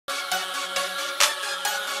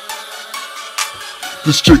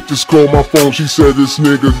This chick just called my phone, she said this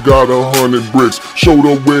nigga got 100 bricks. Showed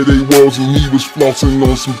her where they was and he was flossing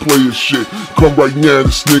on some player shit. Come right now,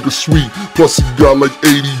 this nigga sweet, plus he got like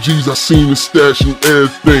 80 G's. I seen his stash and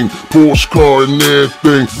everything, Porsche car and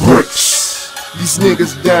everything. Bricks. These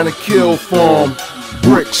niggas down to kill farm.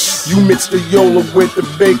 Bricks. You mix the Yola with the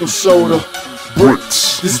baking soda.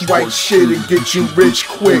 Bricks. This white shit'll get you rich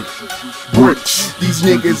quick. Bricks. These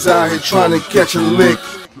niggas out here trying to catch a lick.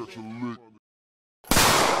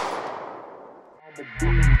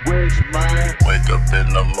 Wake up in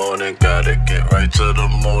the morning, gotta get right to the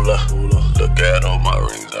moolah. Look at all my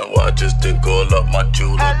rings and watches, then call up my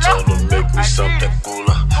jeweler. Told him make me something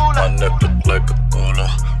cooler. My neck look like a cooler.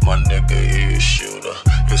 My nigga, he a shooter.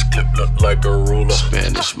 His clip look like a ruler.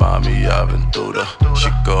 Spanish mommy, Aventura. She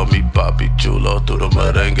called me Papi Chulo. Threw the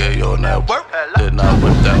merengue on that work. Then I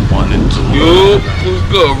whip that 1 and 2. Yo, what's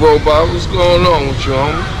good, Robot? What's going on with you,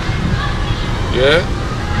 homie? Yeah?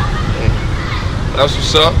 That's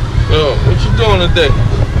what's up. Yo, what you doing today?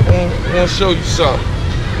 I want to show you something.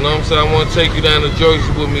 You know what I'm saying? I want to take you down to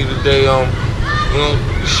Jersey with me today. You know,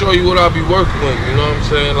 show you what I be working with. You know what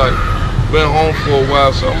I'm saying? Like, been home for a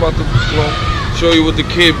while, so I'm about to, you know, show you what the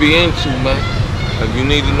kid be into, man. Like, you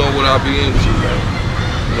need to know what I be into, man.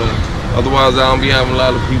 You know, otherwise I don't be having a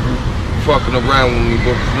lot of people fucking around with me.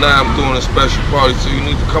 But now I'm doing a special party, so you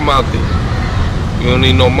need to come out there. You don't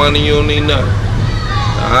need no money, you don't need nothing.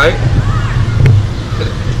 Alright?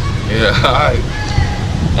 Yeah, alright.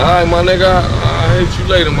 Alright, my nigga. I'll hit you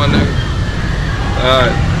later, my nigga.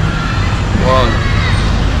 Alright. One.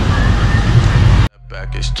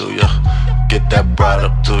 Package to ya, get that bride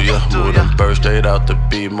up to ya. Move them birds straight out the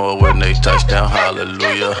B-more when they touchdown,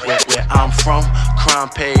 hallelujah. Where I'm from, crime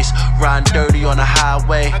pays, riding dirty on the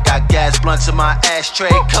highway. Got gas blunts in my ashtray.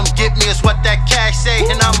 Come get me is what that cash say,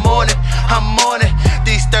 and I'm on it, I'm on it.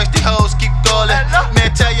 These thirsty hoes keep calling.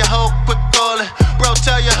 Man, tell your hoe quit calling. Bro,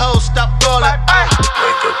 tell your hoe stop calling.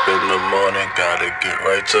 Wake up in the morning, gotta get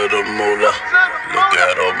right to the moolah. Look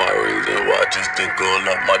at all my rings and watches, then call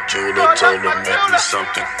up my jeweler. Told him make me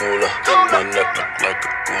something cooler. My neck look like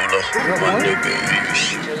a cooler. My nigga, he a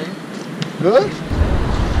shooter. Good?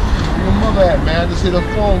 Where your mother at, man? I just hit her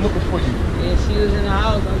phone looking for you. Yeah, she was in the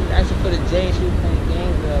house. I was asking for the J. She was playing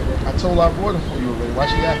games with her. I told her I brought it for you already. Why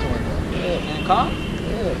she acting like that? Yeah, in the car?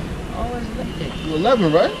 Yeah. Always looking. You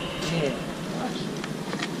 11, right?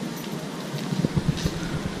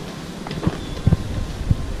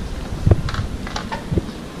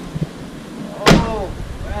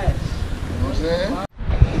 Yeah.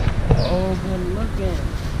 Oh, good looking.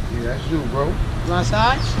 Yeah, that's you, bro. My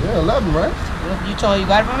size? Yeah, 11, right? You told her you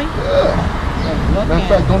got it from me? Yeah. Matter of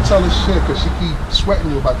fact, don't tell her shit, because she keep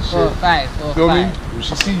sweating you about the shit. 4 or 5. Feel me? When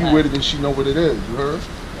she see you with it, then she know what it is. You heard?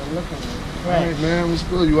 Good looking. Alright, man. What's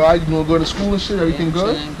good? You alright? You gonna go to school and shit? Everything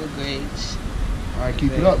good? Good grades. Alright,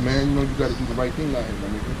 keep it up, man. You know you gotta do the right thing out here, my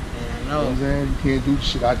nigga. Yeah, I You know. know what I'm saying? You can't do the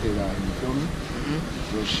shit I did out here. You feel me?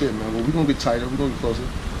 Real shit, man. Well, we gonna get tighter. We gonna get closer. You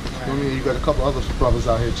know what I mean? You got a couple other brothers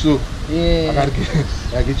out here too. Yeah. I gotta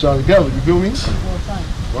get y'all together. You feel me?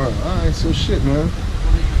 Word. Alright, so shit, man.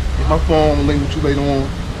 Get my phone. I'm link with you later on.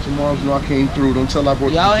 Tomorrow, you know I came through. Don't tell I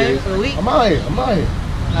brought you Y'all the here kids. for the week? I'm out here. I'm out here.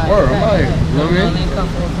 Word, I'm out here. You know what I mean?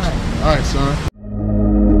 Alright, son.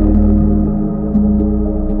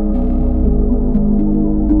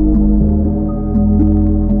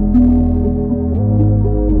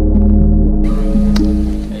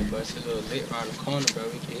 Corner, bro,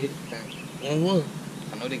 we can hit the thing. On what?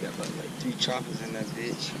 I know they got like 3 choppers in that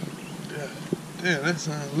bitch. Yeah. Damn, that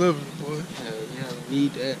sounds lovely, boy. Hell yeah, we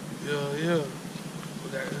need that. Yeah.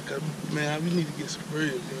 Man, we need to get some bread,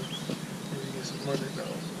 bro. We need to get some money, dog.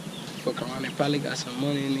 Fuck around, they probably got some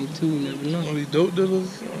money in there too, you never know. Only dope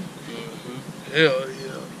dealers? Hell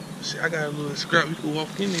yeah. Shit, I got a little scrap we could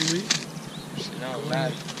walk in there with. Shit, I don't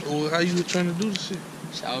lie. Well, how you trying to do the shit?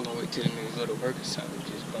 Shit, I was gonna wait till the niggas go to work or something,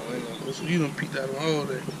 just go in there. Oh, so you done peeked out on all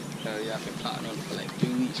that? Hell yeah, I've been plotting on it for like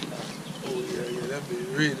 3 weeks, you know. Oh yeah, that be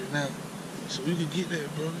ready now. So we could get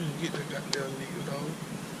that, bro. We can get that goddamn nigga, dog.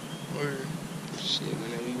 Word. Shit,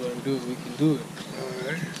 whenever we wanna do it, we can do it.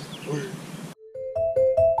 Alright. Word.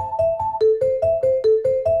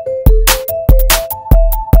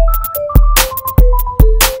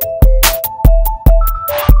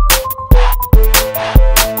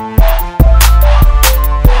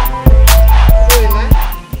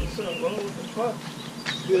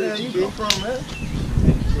 Where you come from, man?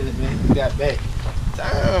 Man, you got back.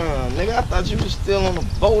 Damn, nigga, I thought you was still on a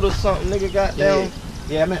boat or something, nigga, goddamn.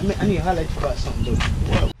 Yeah, I need to holler at you about something, though.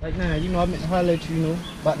 What? Right now, you know, I meant to holler at you, you know,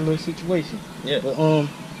 about the little situation. Yeah. But,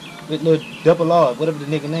 with little double R, whatever the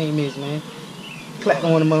nigga name is, man. clapped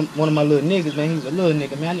on one of my little niggas, man. He was a little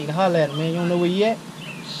nigga, man. I need to holler at him, man. You don't know where he at?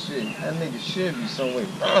 Shit, that nigga should be somewhere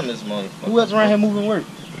around this motherfucker. Who else around here moving work?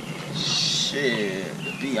 Shit,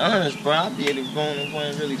 to be honest, bro, I be able to go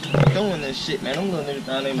and really doing this shit, man. Them little niggas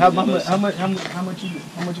down there. How much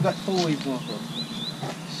you got the 4 ways going for?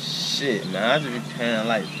 Shit, man, I just be paying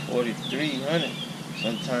like 4,300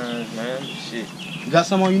 sometimes, man. Shit. You got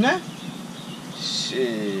some on you now?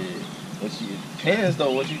 Shit. Depends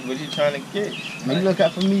though, what you trying to get? Man, you look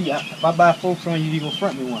out for me. If I buy 4 from you, you gonna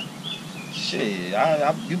front me one. Shit,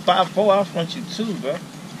 you buy 4, I'll front you 2, bro.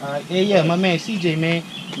 Yeah, my man CJ, man,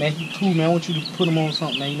 he cool, man. I want you to put him on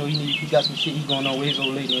something, man. You know, he got some shit he going on with his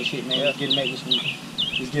old lady and shit, man. Just get him back with some,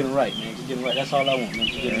 just get him right, man. Just get him right. That's all I want, man.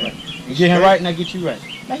 Just get him right. You get him right, and I get you right.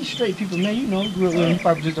 Now you straight people, man. You know, grew up with him. You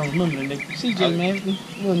probably just don't remember the nigga. CJ, man,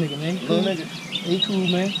 little nigga, man. Cool. Little nigga. He cool,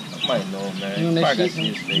 man. I might know him, man. You know that shit,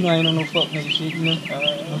 man. You know I ain't on no fuck nigga shit, you know.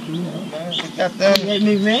 Man, got that. Yeah,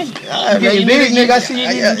 me, man. Alright, You big nigga. I see you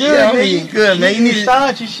getting good, yeah, man. you good, man. You need to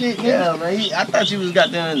start your shit, man. Yeah, man. I thought you was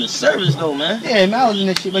goddamn in the service though, man. Yeah, man, I was in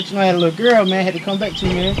that shit, but you know I had a little girl, man. Had to come back to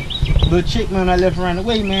me, man. Little chick, man, I left around the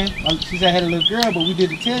way, man. She said I had a little girl, but we did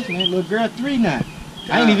the test, man. Little girl 3 now.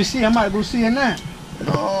 I ain't even see her. I might go see her now.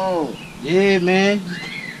 No. Yeah, man.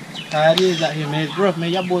 How it is out here, man. It's rough,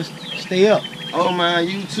 man. Y'all boys stay up. Oh, man,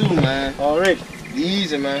 you too, man. Already. Be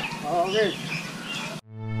easy, man. Already.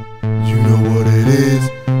 You know what it is,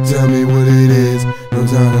 tell me what it is. No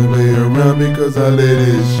time to play around because I live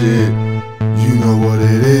this shit. You know what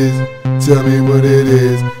it is, tell me what it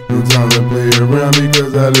is. No time to play around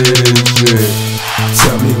because I live this shit.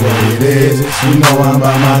 Tell me what it is, you know I'm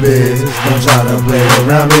about my business. Don't try to play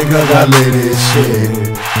around because I live this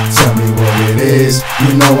shit. Tell me what it is,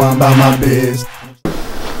 you know I'm about my business.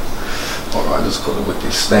 I just caught it with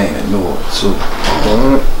this stain in Newark too.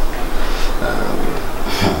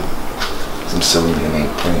 Some silly nigga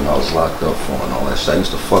named Cream I was locked up for and all that shit. I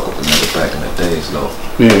used to fuck with the nigga back in the days though.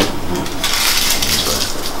 Yeah. But,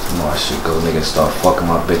 you know, I should go nigga start fucking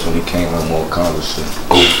my bitch when he came home with all kinds of shit.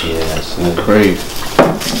 Yeah, that's crazy.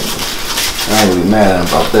 I ain't really mad at him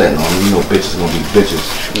about that, no. You know bitches gonna be bitches.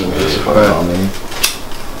 You know what I mean?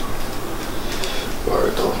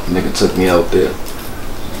 Word though. Nigga took me out there.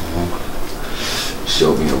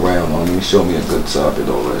 Showed me around, I mean, showed me a good top and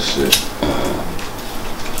all that shit.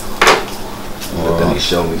 But then he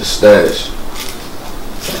showed me the stash.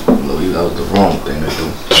 You know, that was the wrong thing to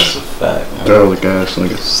do. That's a fact, man. That was a guy's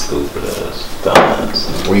nigga. Stupid ass. Dumbass.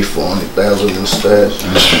 300,000 in the stash.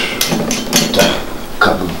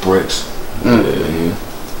 Couple of bricks. Yeah. A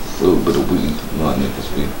little bit of weed. You know how niggas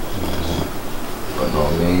be. But you know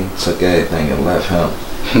what I mean? Took everything and left him.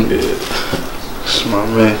 Yeah. That's my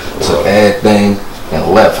man. Took everything and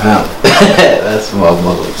left him. That's my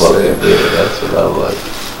motherfucker. Yeah, that's what I like.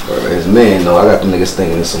 As men though, I got the niggas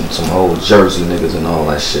thinking some whole Jersey niggas and all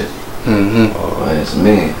that shit. As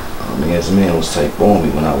men. I mean, as men was type on me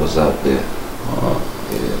when I was out there.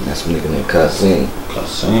 Yeah, and that's some nigga named Kazim.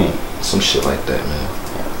 Some shit like that, man.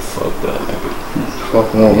 Fuck that nigga.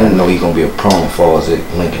 Fuck him. I know he gonna be a problem as far as it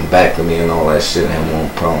linking back to me and all that shit and him on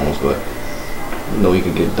problems, but you know he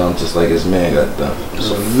could get done just like his man got done. It's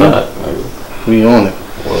a fact, nigga. We on it.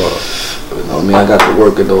 But you know, I mean, I got to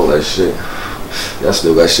work and all that shit. Y'all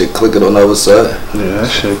still got shit clicking on the other side? Yeah, that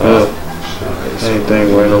shit good.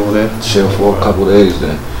 Anything right over there. Chill for a couple days,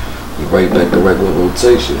 then we right back to regular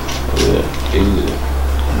rotation. Yeah, easy.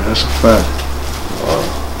 That's a fact.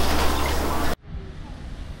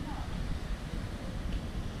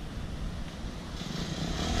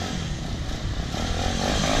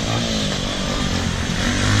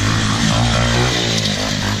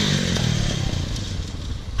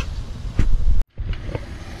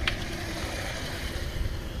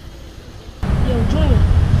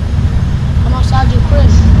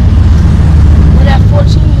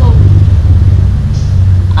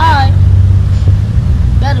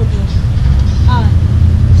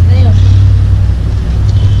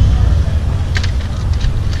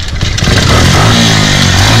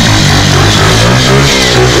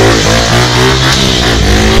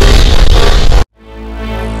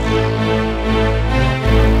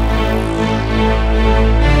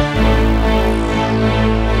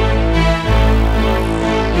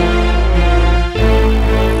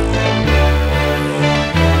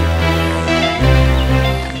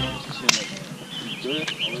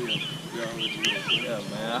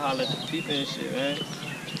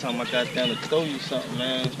 Throw you something,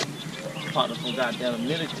 man. Partner from goddamn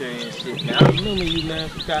military and shit, man. I remember you, man,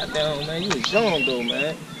 from goddamn, man. You was young though,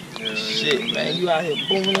 man. Shit, man, you out here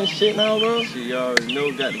booming and shit now, bro? Shit, you already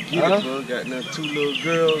know, got to get it, bro. Got them 2 little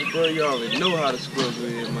girls, bro. You already know how to struggle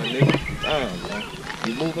here, my nigga. Damn, man.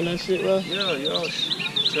 You moving that shit, bro? Yeah, y'all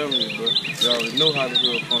tell me, bro. You already know how the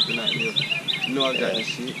real funkin' out here. You know I got this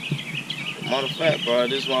shit. Matter of fact, bro,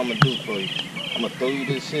 this is what I'm gonna do for you. I'm gonna throw you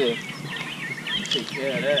this here. You take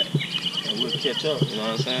care of that, and we'll catch up, you know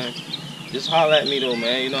what I'm saying? Just holler at me though,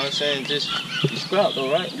 man, you know what I'm saying? Just, you scrap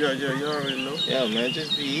though, right? Yeah, you already know. Yeah, man,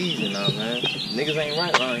 just be easy now, man. Niggas ain't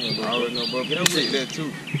right around here, bro. I already know, bro. Get up take that too.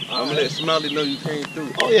 I'm gonna let Smiley know you came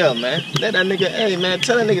through. Oh yeah, man. Let that nigga, hey man,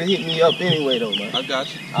 tell that nigga to hit me up anyway though, man. I got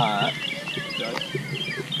you. Alright. Got you.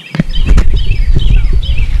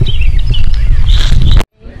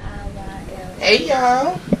 Hey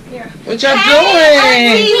y'all. What y'all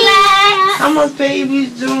doing? How my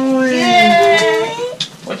baby's doing? Good.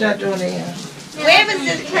 What y'all doing there? Where was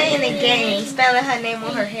just playing a game, spelling her name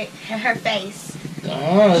on her face.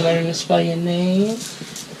 Oh, learning to spell your name.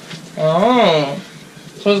 Oh.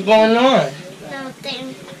 So what's going on?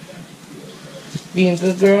 Nothing. Being a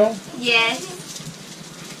good girl? Yes.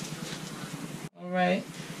 Alright.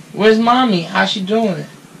 Where's mommy? How's she doing?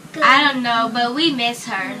 I don't know, but we miss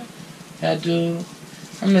her. I do.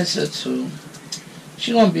 I miss her too.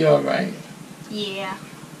 She gonna be alright. Yeah.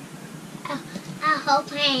 I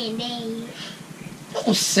hope I ain't dead.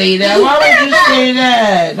 Don't say that. Why would you say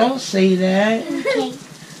that? Don't say that. Okay.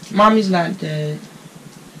 Mommy's not dead.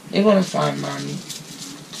 They're gonna find mommy.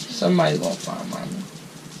 Somebody's gonna find mommy.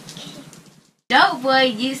 Dope Boy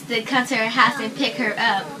used to come to her house and pick her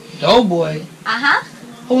up. Dope Boy? Uh-huh.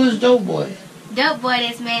 Who is Dope Boy? Dope Boy,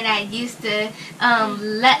 this man that used to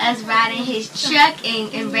let us ride in his truck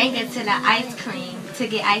and bring us to the ice cream, to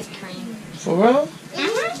get ice cream. For real?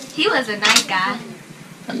 Mm-hmm. He was a nice guy.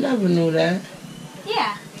 I never knew that.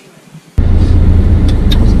 Yeah.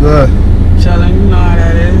 What's good? Chillin', you know how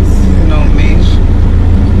that is. You know me.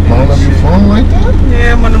 Phone up your phone like that?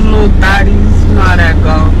 Yeah, one of them little thotties. You know how that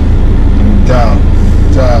go. Dial.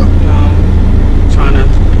 You know, trying to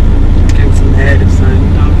get some head or something,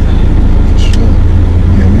 you know what I'm saying? For sure.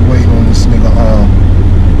 Yeah, we waiting on this nigga,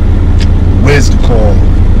 Wiz to call.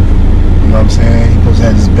 You know what I'm saying? He supposed to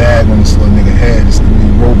have this bag on this little nigga head, this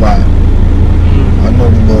little robot. I know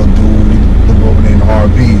the little dude, he live over there in the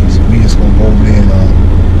RB, so we just gonna go over there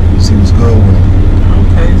and see what's good with him.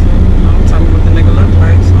 Okay, so, you know, tell me what the nigga look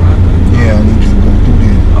like so I can... Yeah, I need you to go through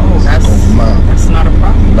there. Oh, that's not a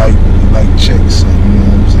problem. He like chicks, so, you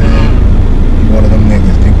know what I'm saying? He one of them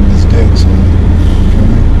niggas, think with his dick, so, you feel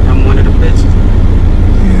me? I'm one of the bitches.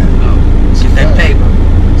 Yeah. Oh, get that paper.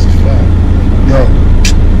 It's a fact. Yo,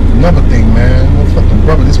 another thing, man, motherfucking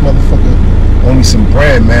brother, this motherfucker owe me some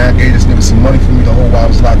bread, man. I gave this nigga some money for me the whole while I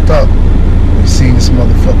was locked up. I've seen this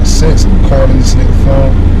motherfucker since. I'm calling this nigga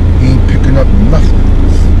phone. He ain't picking up nothing.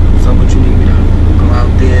 So what you need me to go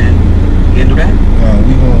out there and handle that?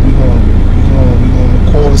 We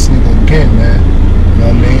gonna call this nigga again, man. You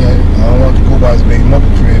know what I mean? I don't want to go by his baby mother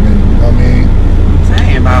crib, and you know what I mean? I'm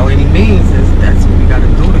saying by any means, that's what we gotta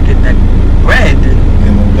do to get that bread.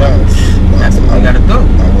 Yeah, no doubt. That's what we gotta do.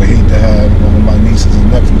 I would hate to have one of my nieces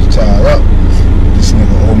and nephews tied up. This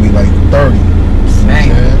nigga owe me like 30. You know what I'm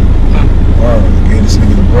saying? Word. I gave this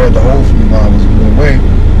nigga the bread to hold for me while I was away.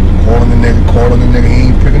 Calling the nigga,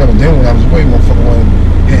 he ain't picking up. And then when I was away, motherfucker wasn't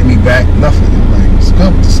hitting me back, nothing. I'm like, what's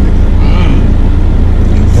good with this nigga?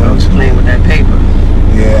 So I was playing with that paper.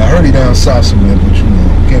 Yeah, I heard he down south somewhere, but you know,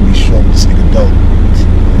 can't be sure with this nigga dope.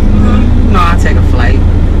 No, I'll take a flight.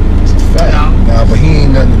 It's a fact. Nah, but he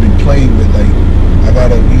ain't nothing to be played with. Like,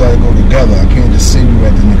 we gotta go together. I can't just send you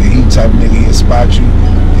at the nigga. He type of nigga, he'll spot you,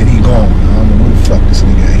 and he gone. I don't know who the fuck this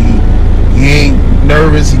nigga. He ain't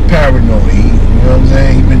nervous, he paranoid. You know what I'm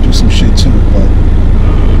saying? He been through some shit too, but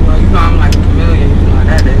well, you know I'm like a chameleon, you know how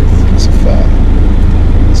that is. It's a fact.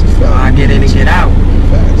 It's a fact. I get in and get out.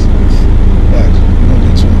 Facts. Facts. We gonna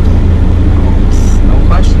get to it though. No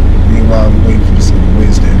question. Meanwhile, we waiting for this nigga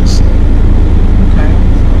Wednesday or something. Okay.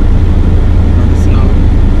 Let us know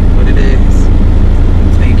what it is.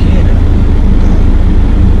 Take care of it.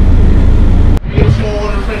 Get a small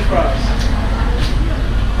order of french fries.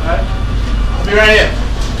 Alright? I'll be right here.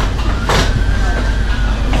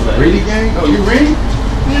 Ready, gang? Oh, you ready?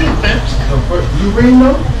 Yeah, you ready,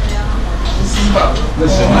 no?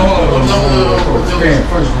 Listen,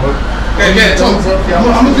 first, bro. Okay, talk, bro. Yeah,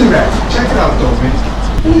 I'm gonna do that. Check it out, though, man.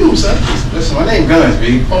 Who you, son? Listen, my name Guns,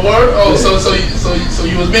 B. Oh, word? Oh, so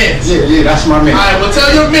you was Mans? Yeah, that's my man. Alright, well,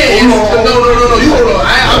 tell your man. No, you hold on.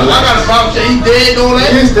 I got a problem. He dead and all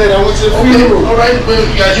that? He's dead. I went to the funeral. Alright, well,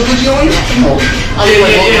 you got eulogy on you?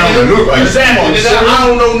 Yeah. Exactly. I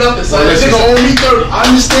don't know nothing, son. This nigga owe me 30. I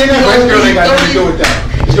understand that, but this girl ain't got nothing to do with that.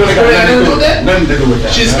 She only got nothing to do with that. Nothing to do with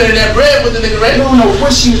that. She's spending that bread with the nigga, right? You don't know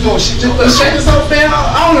what she was doing. She just check this out, man.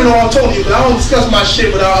 I don't know what I'm telling you, but I don't discuss my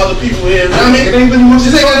shit with our other people here. You know what I mean? It ain't really much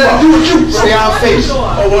to talk about. Do with you, bro. Stay out of face.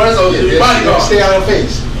 Oh, well, that's okay. Bodyguard. Stay out of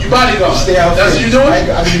face. You bodyguard. Stay out of That's face. what you doing?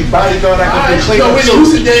 I can be bodyguard. I can be clean up too.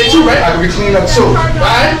 You dead too, right? I can be clean up too.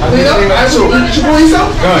 Right? I can be clean up too. You boy yourself?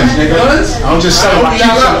 Guns, nigga. Guns? I don't just sell them. I keep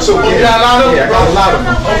them too. You got a lot of them, Yeah, I got a lot of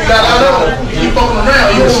them. Oh, you got a lot of them. You fucking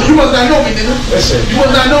around. You must not know me, nigga. Listen. You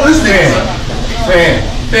must not know this nigga, son. Fam.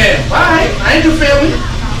 Alright, I ain't your family.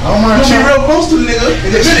 I don't mind. You'll be real close to the nigga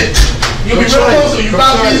in a minute. You'll be real close to him. You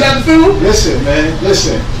about to be at the funeral? Listen, man.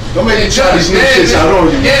 Listen. Don't make me try these new shits out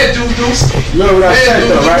on you. Yeah, deuce. You know what I said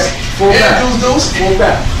though, right? Full back. Deuce. Full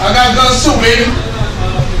back. I got guns too, baby.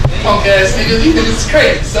 Punk ass niggas. These niggas is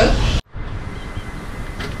crazy, son.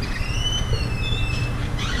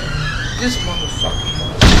 This motherfucker.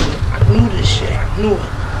 I knew this shit. I knew it.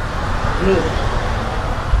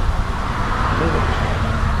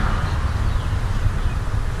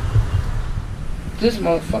 This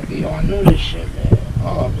motherfucker, yo, I knew this shit, man.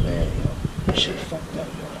 Oh, man, yo. This shit fucked up,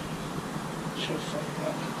 yo. Shit fucked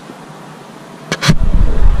up.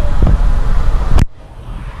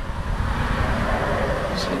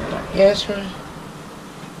 This nigga not answering.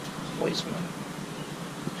 Voicemail.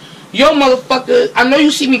 Yo, motherfucker, I know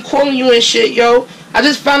you see me calling you and shit, yo. I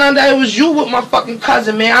just found out that it was you with my fucking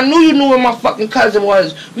cousin, man. I knew you knew where my fucking cousin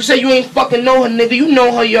was. You said you ain't fucking know her, nigga. You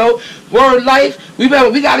know her, yo. Word life. We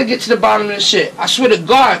gotta get to the bottom of this shit. I swear to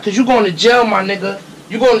God, cause you going to jail, my nigga.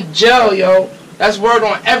 You going to jail, yo. That's word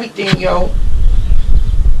on everything, yo.